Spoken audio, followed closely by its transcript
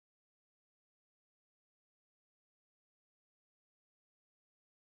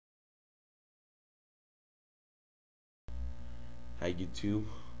Hi YouTube.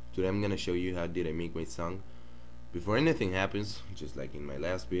 Today I'm gonna show you how did I make my song. Before anything happens, just like in my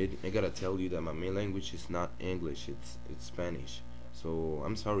last vid, I gotta tell you that my main language is not English, it's Spanish. So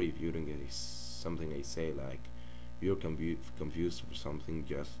I'm sorry if you don't get something I say, like you're confused for something,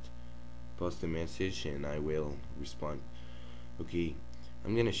 just post a message and I will respond. Okay,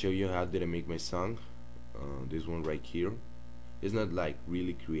 I'm gonna show you how did I make my song. This one right here. It's not like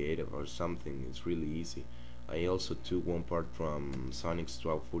really creative or something, it's really easy. I also took one part from Sonic's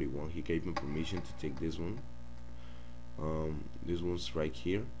 1241. He gave me permission to take this one. This one's right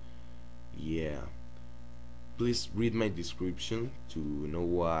here. Yeah. Please read my description to know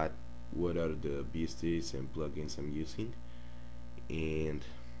what are the VSTs and plugins I'm using. And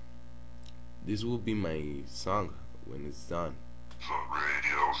this will be my song when it's done. The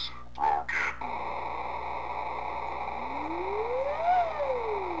radio's broken.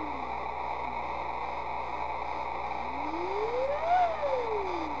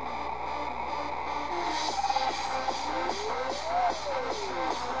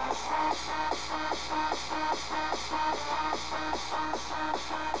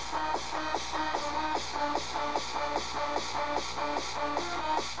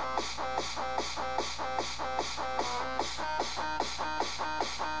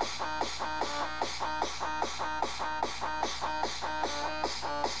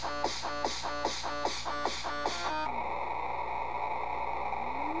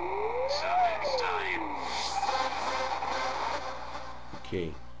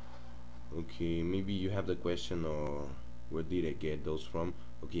 Okay. Okay, maybe you have the question, or where did I get those from?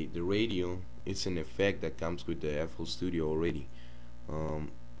 Okay, the radio is an effect that comes with the FL Studio already.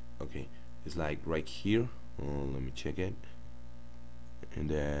 Um, okay, it's like right here. Let me check it. And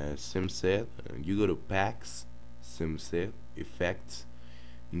the SimSet, you go to Packs, SimSet, Effects,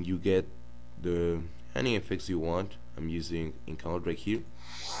 and you get the any effects you want. I'm using Encounter right here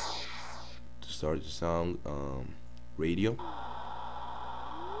to start the song. Radio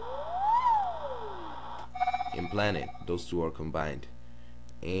and Planet, those two are combined,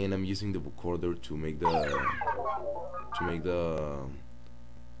 and I'm using the vocoder to make the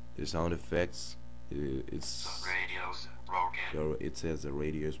sound effects. It's Radio's broken. it says the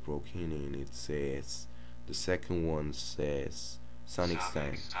radio is broken, and it says the second one says Sonic's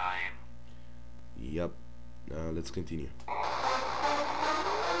time. Yep. Let's continue.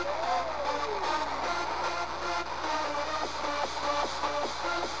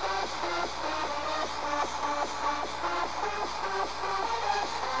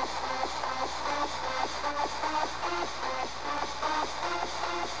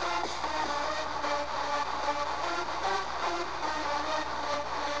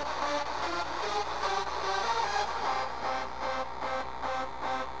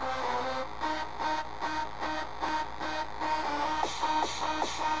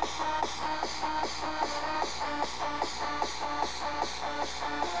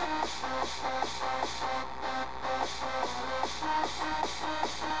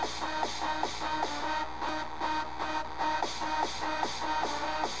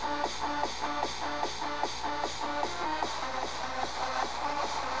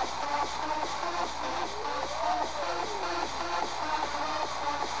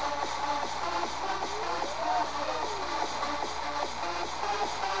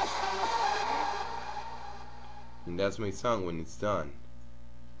 And that's my song when it's done.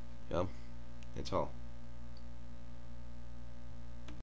 Yep, that's all.